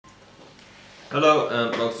Hello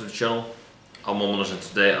and welcome to the channel. I'm Momonos and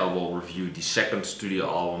today I will review the second studio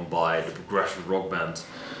album by the progressive rock band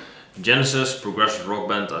Genesis. Progressive rock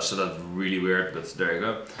band, I said that really weird, but there you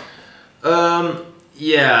go.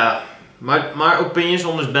 Yeah, my opinions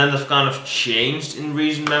on this band have kind of changed in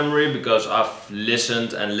recent memory because I've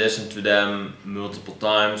listened and listened to them multiple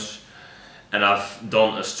times. And I've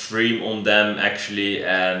done a stream on them actually,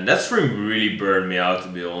 and that stream really burned me out, to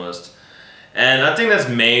be honest. And I think that's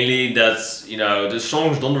mainly that, the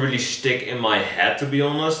songs don't really stick in my head, to be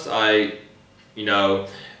honest.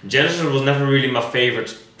 Genesis was never really my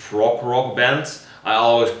favorite prog rock band. I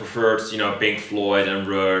always preferred, Pink Floyd and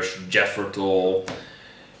Rush, Jethro Tull,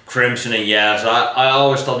 Crimson and Yes. I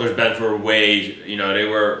always thought those bands were way, they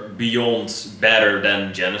were beyond better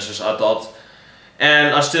than Genesis, I thought.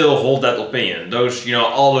 And I still hold that opinion.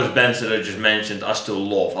 All those bands that I just mentioned, I still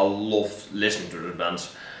love. I love listening to those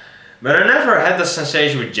bands. But I never had the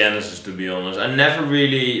sensation with Genesis, to be honest. I never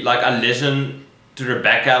really, I listen to their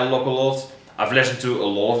back catalog a lot. I've listened to a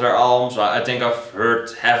lot of their albums. I think I've heard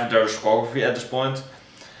half of their discography at this point.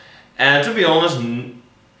 And to be honest,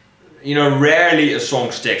 rarely a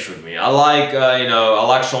song sticks with me. I like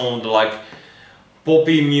some of the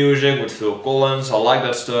poppy music with Phil Collins. I like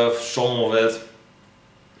that stuff, some of it.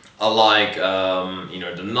 I like,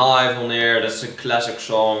 The Knife on there, that's a classic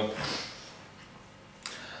song.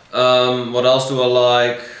 What else do I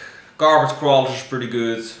like? Carpet Crawlers is pretty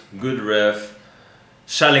good, good riff.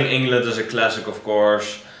 Selling England is a classic, of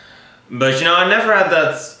course. But I never had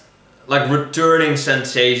that returning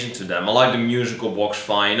sensation to them. I like the musical box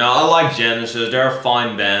fine. I like Genesis, they're a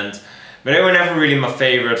fine band. But they were never really my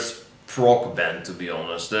favorite prog band, to be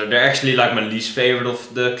honest. They're actually my least favorite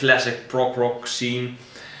of the classic prog rock scene.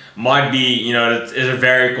 Might be, that is a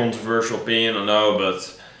very controversial opinion, I know,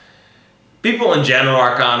 but people in general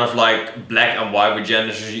are kind of black and white with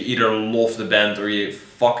Genesis. You either love the band or you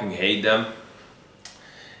fucking hate them.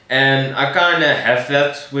 And I kind of have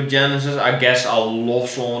that with Genesis. I guess I love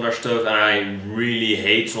some of their stuff and I really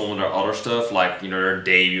hate some of their other stuff, their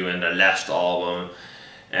debut and their last album.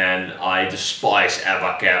 And I despise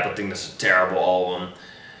Abacab, I think that's a terrible album.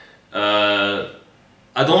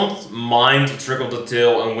 I don't mind Trick of the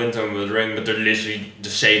Tail and Winter and Wuthering, but they're literally the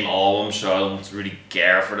same album, so I don't really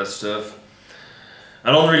care for that stuff.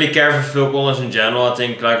 I don't really care for Phil Collins in general. I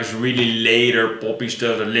think it's really later poppy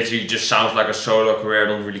stuff that literally just sounds like a solo career. I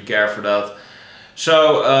don't really care for that.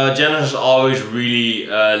 So Genesis always really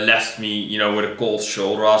left me, with a cold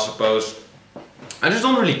shoulder, I suppose. I just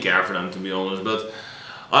don't really care for them, to be honest. But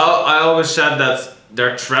I always said that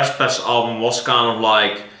their Trespass album was kind of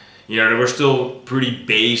they were still pretty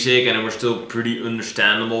basic and they were still pretty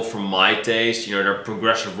understandable for my taste. They're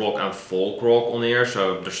progressive rock and folk rock on here,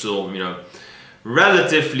 so they're still,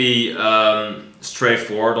 relatively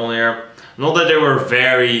straightforward on here. Not that they were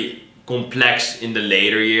very complex in the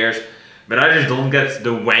later years, but I just don't get the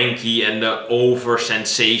wanky and the over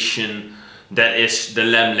sensation that is The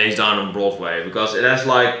Lamb Lays Down on Broadway, because it has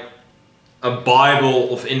a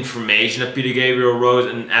Bible of information that Peter Gabriel wrote,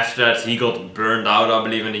 and after that he got burned out, I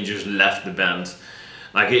believe, and he just left the band.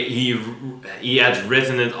 He had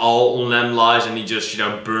written it all on Lamb Lies and he just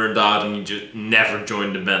burned out and he just never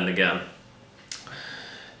joined the band again.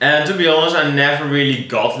 And to be honest, I never really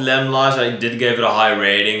got Lamb Lies. I did give it a high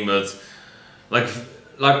rating, but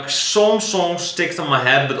some songs stick to my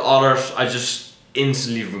head, but others I just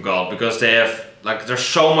instantly forgot because they have there's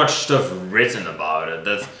so much stuff written about it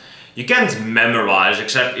that you can't memorize,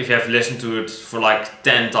 except if you have listened to it for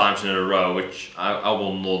 10 times in a row, which I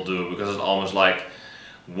will not do because it's almost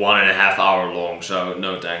 1.5 hours long, so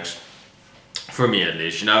no thanks. For me at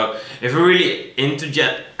least, if you're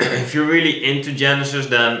really into Genesis,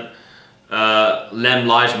 then Lamb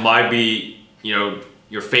Lies might be,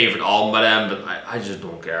 your favorite album by them, but I just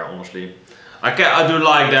don't care, honestly. I do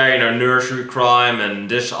like their, Nursery Crime and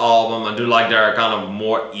this album. I do like their kind of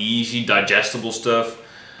more easy, digestible stuff.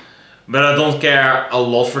 But I don't care a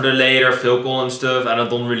lot for the later Phil Collins stuff, and I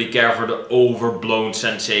don't really care for the overblown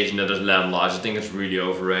sensation that is Lamb Lies. I think it's really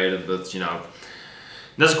overrated, but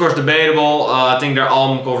that's of course debatable. I think their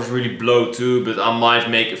album covers really blow too, but I might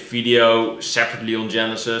make a video separately on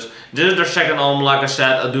Genesis. This is their second album, like I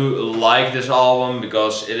said. I do like this album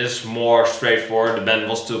because it is more straightforward. The band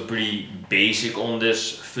was still pretty basic on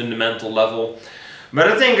this fundamental level. But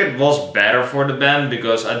I think it was better for the band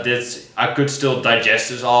because I could still digest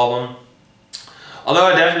this album. Although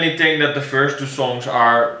I definitely think that the first two songs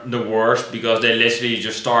are the worst because they literally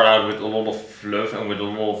just start out with a lot of fluff and with a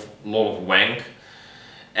lot of wank.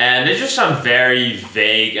 And they just sound very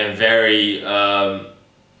vague and very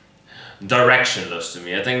directionless to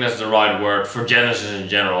me. I think that's the right word for Genesis in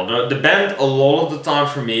general. The band a lot of the time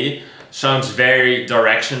for me sounds very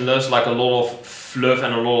directionless, like a lot of fluff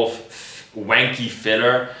and a lot of wanky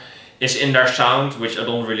filler is in their sound, which I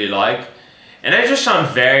don't really like. And they just sound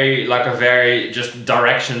very, like a very just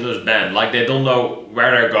directionless band. Like they don't know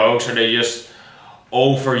where they go, so they just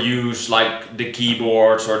overuse like the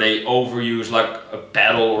keyboards, or they overuse like a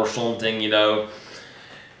pedal or something, you know.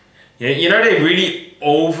 You know, they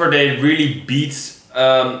really beat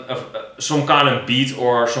some kind of beat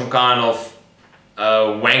or some kind of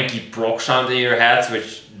wanky prog sound in your head,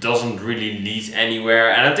 which doesn't really lead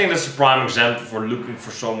anywhere. And I think that's a prime example for Looking for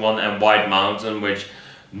Someone and White Mountain, which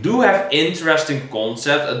do have interesting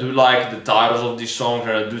concept. I do like the titles of these songs,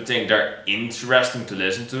 and I do think they're interesting to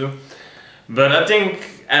listen to. But I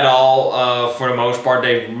think at all, for the most part,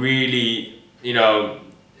 they really, you know,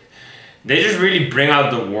 they just really bring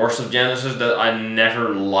out the worst of Genesis that I never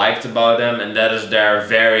liked about them, and that is their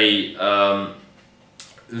very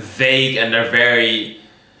vague and their very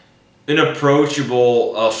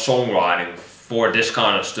unapproachable songwriting for this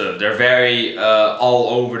kind of stuff. They're very all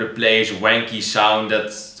over the place, wanky sound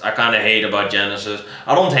that I kind of hate about Genesis.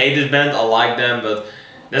 I don't hate this band, I like them, but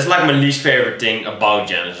that's like my least favorite thing about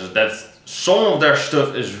Genesis. That some of their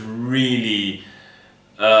stuff is really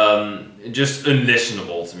just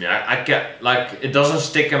unlistenable to me. I can't, like, it doesn't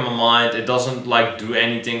stick in my mind, it doesn't like do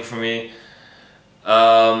anything for me.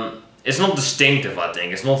 It's not distinctive, I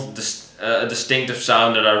think. It's not a distinctive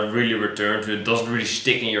sound that I really return to. It doesn't really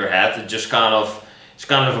stick in your head. It just kind of, it's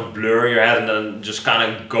kind of a blur in your head, and then just kind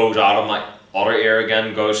of goes out of my other ear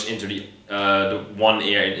again, goes into the one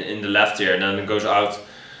ear in the left ear, and then it goes out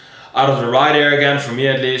of the right ear again, for me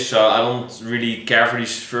at least. So I don't really care for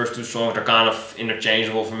these first two songs. They're kind of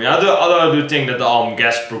interchangeable for me. Although I do think that the album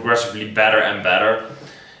gets progressively better and better,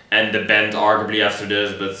 and the band arguably after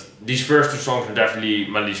this, but these first two songs are definitely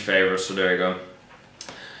my least favorites, so there you go.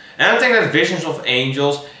 And I think that Visions of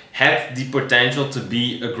Angels had the potential to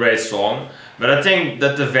be a great song, but I think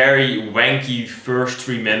that the very wanky first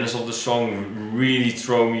 3 minutes of the song really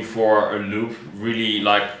throw me for a loop, really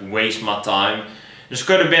like waste my time. This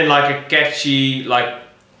could have been like a catchy, like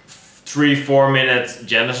 3-4 minute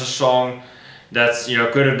Genesis song that, you know,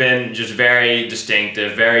 could have been just very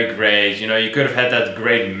distinctive, very great. You know, you could have had that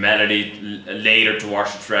great melody later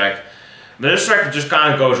towards the track. But this track just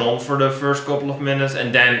kind of goes on for the first couple of minutes,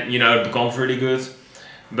 and then, you know, it becomes really good.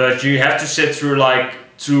 But you have to sit through like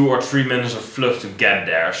 2 or 3 minutes of fluff to get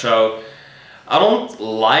there. So I don't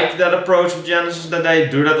like that approach of Genesis, that they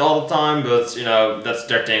do that all the time, but, you know, that's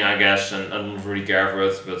their thing, I guess, and I don't really care for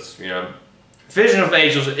it. But, you know, Vision of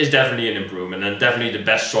Angels is definitely an improvement, and definitely the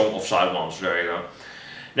best song of side 1, so there you go.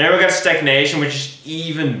 Then we got Stagnation, which is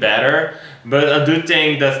even better, but I do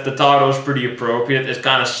think that the title is pretty appropriate. It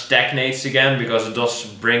kind of stagnates again, because it does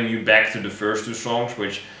bring you back to the first two songs,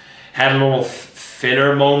 which had a lot of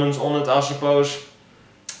filler moments on it, I suppose.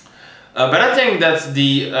 But I think that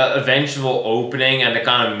the eventual opening and the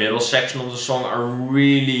kind of middle section of the song are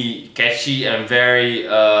really catchy and very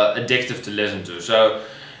addictive to listen to. So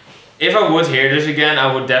if I would hear this again,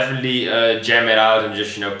 I would definitely jam it out and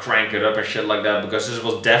just, you know, crank it up and shit like that, because this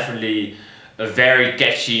was definitely a very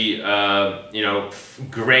catchy, you know,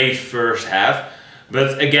 great first half.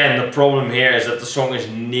 But again, the problem here is that the song is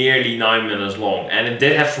nearly 9 minutes long, and it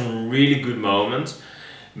did have some really good moments,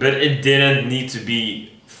 but it didn't need to be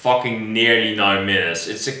fucking nearly 9 minutes.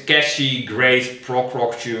 It's a catchy, great prog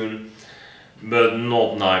rock tune, but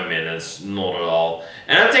not 9 minutes, not at all.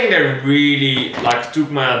 And I think they really like took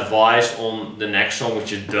my advice on the next song,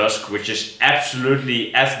 which is Dusk, which is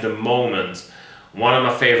absolutely at the moment one of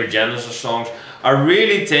my favorite Genesis songs. I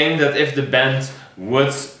really think that if the band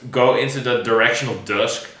would go into the direction of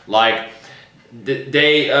Dusk, like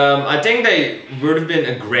I think they would have been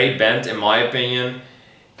a great band, in my opinion,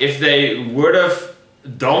 if they would have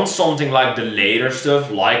done something like the later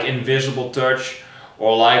stuff, like Invisible Touch,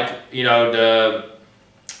 or like, you know, the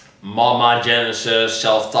Mama Genesis,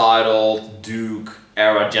 self-titled, Duke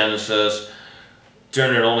era Genesis,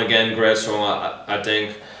 Turn It On Again, great song, I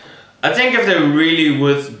think. I think if they really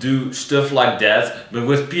would do stuff like that, but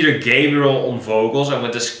with Peter Gabriel on vocals and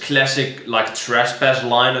with this classic like Trespass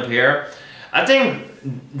lineup here, I think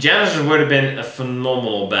Genesis would have been a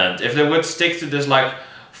phenomenal band. If they would stick to this like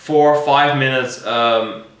 4 or 5 minutes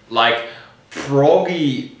like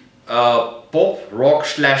proggy pop rock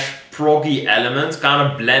 / proggy element,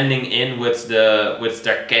 kind of blending in with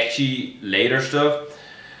their catchy later stuff,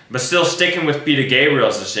 but still sticking with Peter Gabriel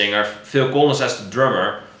as the singer, Phil Collins as the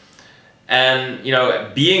drummer, and you know,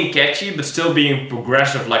 being catchy but still being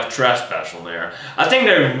progressive like Trespass on there. I think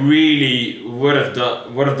they really would have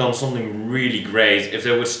done something really great if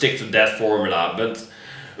they would stick to that formula, but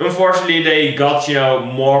unfortunately they got, you know,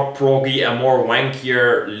 more proggy and more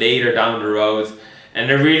wankier later down the road, and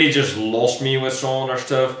they really just lost me with some of their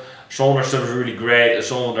stuff. Some of their stuff is really great, and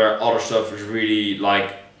some of their other stuff is really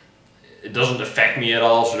like, it doesn't affect me at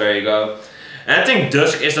all, so there you go. And I think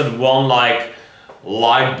Dusk is that one like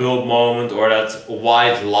light bulb moment, or that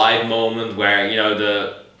white light moment where, you know,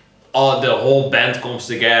 the whole band comes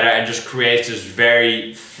together and just creates this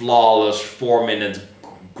very flawless 4-minute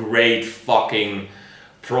great fucking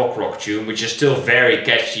prog rock tune, which is still very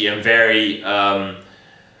catchy and very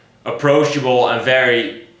approachable and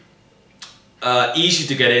very easy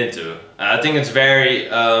to get into. I think it's very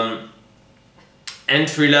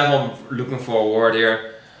entry level. I'm looking for a word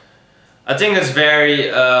here. I think it's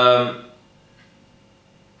very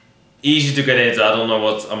easy to get into. I don't know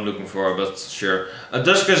what I'm looking for, but sure.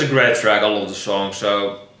 Dusk is a great track. I love the song,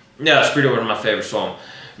 so yeah, it's pretty much my favorite song.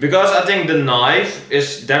 Because I think The Knife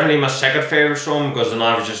is definitely my second favorite song, because The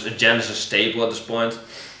Knife is just a Genesis staple at this point.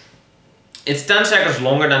 It's 10 seconds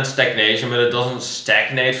longer than Stagnation, but it doesn't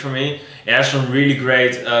stagnate for me. It has some really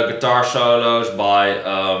great guitar solos by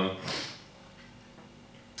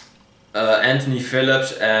Anthony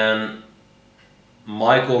Phillips and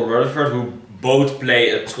Michael Rutherford, who both play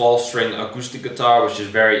a 12-string acoustic guitar, which is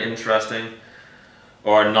very interesting.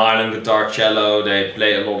 Or a nylon guitar, cello, they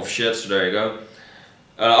play a lot of shit, so there you go.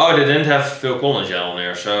 Oh, they didn't have Phil Collins yet on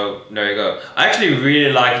here, so there you go. I actually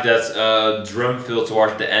really like that drum fill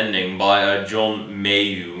towards the ending by John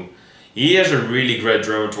Mayhew. He is a really great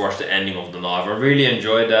drummer towards the ending of The Knife. I really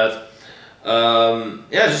enjoyed that.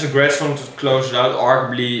 Yeah, just a great song to close it out.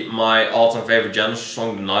 Arguably my all-time favorite Genesis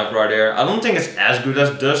song, The Knife, right there. I don't think it's as good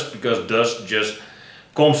as Dusk, because Dusk just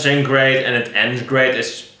comes in great and it ends great.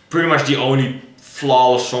 It's pretty much the only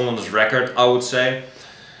flawless song on this record, I would say.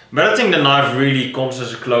 But I think The Knife really comes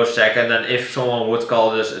as a close second, and if someone would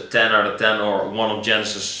call this a 10 out of 10 or one of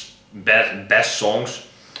Genesis' best songs,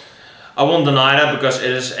 I won't deny that, because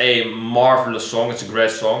it is a marvelous song. It's a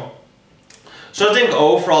great song. So I think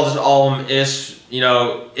overall this album is, you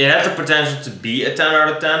know, it had the potential to be a 10 out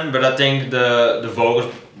of 10, but I think the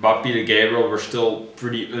vocals by Peter Gabriel were still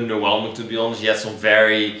pretty underwhelming, to be honest. He had some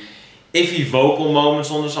very iffy vocal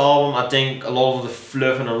moments on this album. I think a lot of the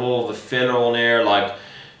fluff and a lot of the filler on here, like,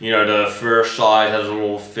 you know, the first side has a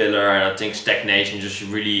lot of filler, and I think Stagnation just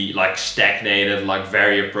really like stagnated like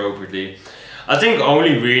very appropriately. I think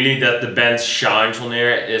only really that the band shines on here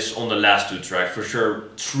is on the last two tracks, for sure.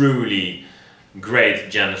 Truly great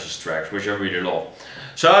Genesis tracks, which I really love.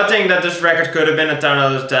 So I think that this record could have been a 10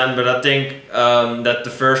 out of 10, but I think that the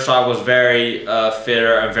first side was very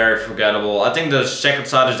filler and very forgettable. I think the second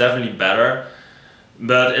side is definitely better,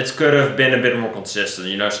 but it could have been a bit more consistent,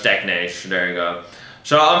 you know, Stagnation, there you go.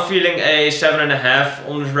 So I'm feeling a 7.5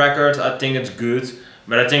 on this record. I think it's good,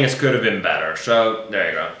 but I think it could have been better. So there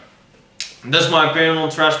you go. That's my opinion on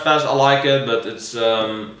Trespass. I like it, but it's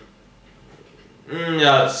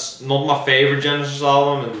yeah, it's not my favorite Genesis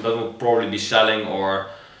album, and that will probably be Selling or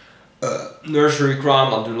Nursery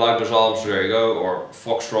Crime. I do like those albums, so there you go. Or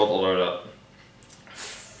Foxtrot, although that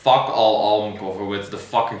fuck all album cover with the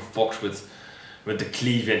fucking fox with the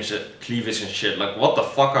cleavage and shit. Like, what the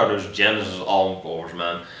fuck are those Genesis album covers,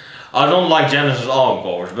 man? I don't like Genesis album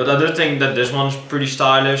covers, but I do think that this one's pretty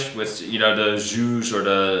stylish with, you know, the Zeus or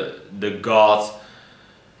the God,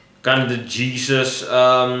 kind of the Jesus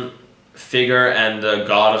figure and the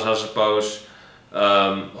goddess, I suppose,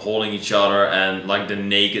 holding each other, and like the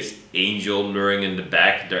naked angel luring in the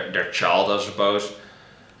back their child, I suppose.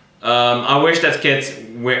 I wish that kid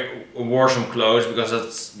wore some clothes,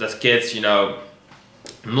 because that kid's, you know,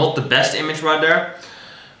 not the best image right there.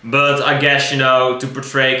 But I guess, you know, to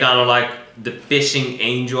portray kind of like the pissing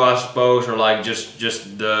angel, I suppose, or like just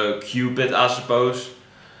the Cupid, I suppose.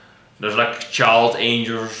 There's like child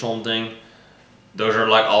angels or something. Those are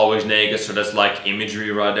like always naked, so that's like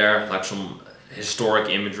imagery right there, like some historic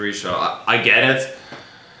imagery, so I get it.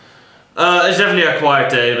 It's definitely a quiet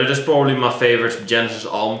day, but it's probably my favorite Genesis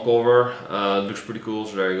album cover. It looks pretty cool,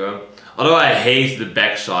 so there you go. Although I hate the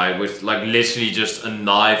backside, with like literally just a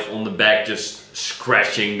knife on the back, just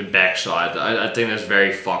scratching the backside. I think that's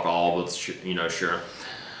very fuck all, but you know, sure.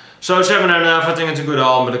 So 7.5, I think it's a good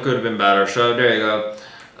album, but it could have been better, so there you go.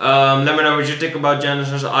 Let me know what you think about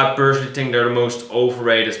Genesis. I personally think they're the most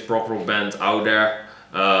overrated prog rock band out there.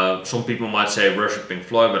 Some people might say Rush or Pink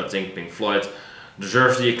Floyd, but I think Pink Floyd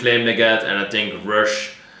deserves the acclaim they get, and I think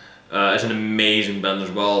Rush is an amazing band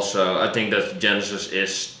as well, so I think that Genesis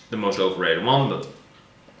is the most overrated one, but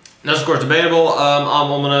That's of course debatable.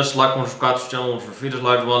 I'm ominous. Like, comment, subscribe to the channel for videos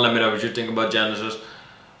like this one. Let me know what you think about Genesis.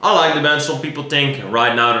 I like the band. Some people think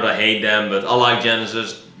right now that I hate them, but I like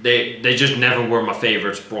Genesis. They just never were my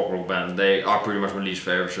favorite prog rock band. They are pretty much my least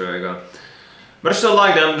favorite, so there you go. But I still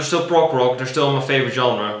like them. They're still prog rock. They're still my favorite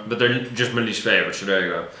genre, but they're just my least favorite, so there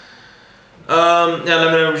you go. Yeah,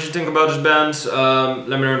 let me know what you think about this band.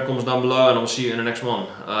 Let me know in the comments down below, and I will see you in the next one.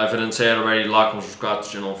 If I didn't say it already, like and subscribe to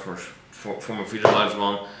the channel for my videos like this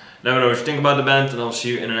one. Let me know what you think about the band, and I'll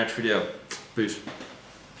see you in the next video. Peace.